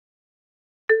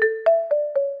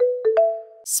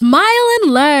Smile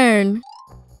and learn!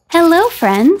 Hello,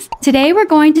 friends! Today we're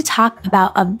going to talk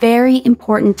about a very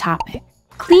important topic,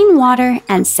 clean water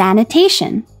and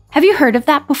sanitation. Have you heard of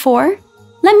that before?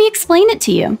 Let me explain it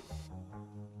to you.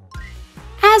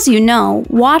 As you know,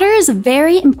 water is a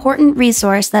very important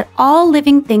resource that all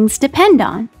living things depend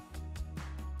on.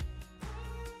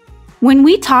 When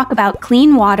we talk about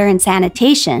clean water and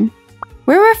sanitation,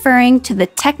 we're referring to the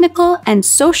technical and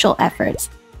social efforts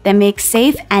that make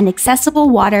safe and accessible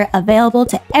water available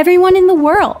to everyone in the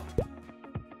world.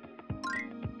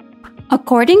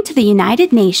 According to the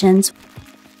United Nations,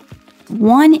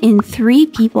 1 in 3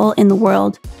 people in the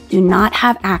world do not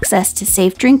have access to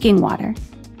safe drinking water.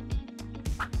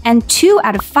 And 2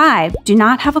 out of 5 do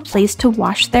not have a place to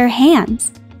wash their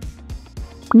hands.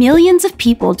 Millions of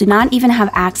people do not even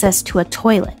have access to a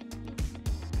toilet.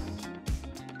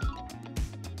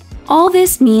 All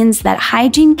this means that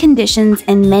hygiene conditions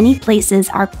in many places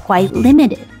are quite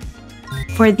limited.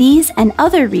 For these and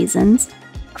other reasons,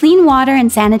 clean water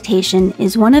and sanitation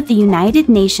is one of the United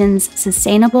Nations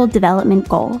Sustainable Development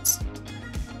Goals.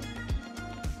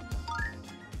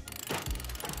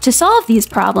 To solve these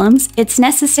problems, it's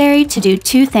necessary to do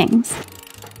 2 things.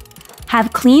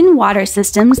 Have clean water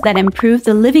systems that improve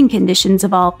the living conditions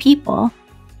of all people,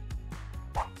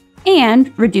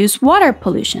 and reduce water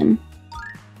pollution.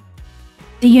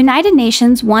 The United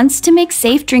Nations wants to make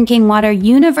safe drinking water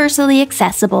universally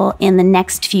accessible in the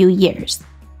next few years.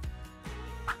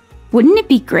 Wouldn't it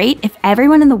be great if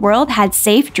everyone in the world had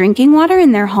safe drinking water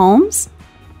in their homes?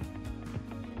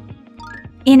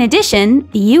 In addition,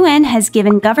 the UN has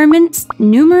given governments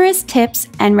numerous tips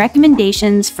and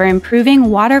recommendations for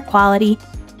improving water quality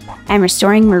and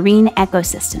restoring marine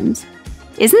ecosystems.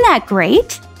 Isn't that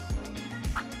great?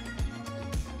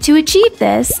 To achieve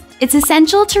this, it's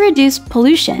essential to reduce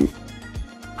pollution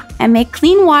and make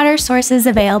clean water sources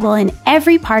available in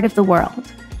every part of the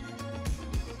world.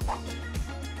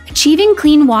 Achieving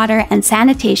clean water and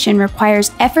sanitation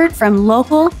requires effort from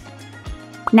local,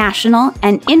 national,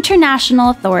 and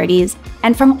international authorities,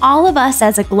 and from all of us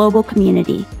as a global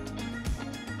community.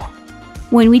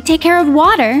 When we take care of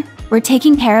water, we're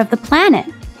taking care of the planet.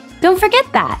 Don't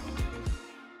forget that!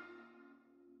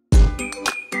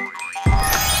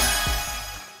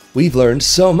 We've learned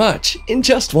so much in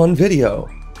just one video.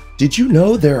 Did you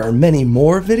know there are many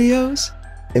more videos?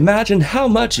 Imagine how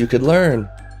much you could learn.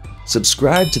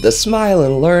 Subscribe to the Smile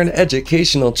and Learn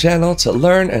educational channel to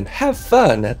learn and have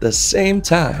fun at the same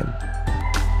time.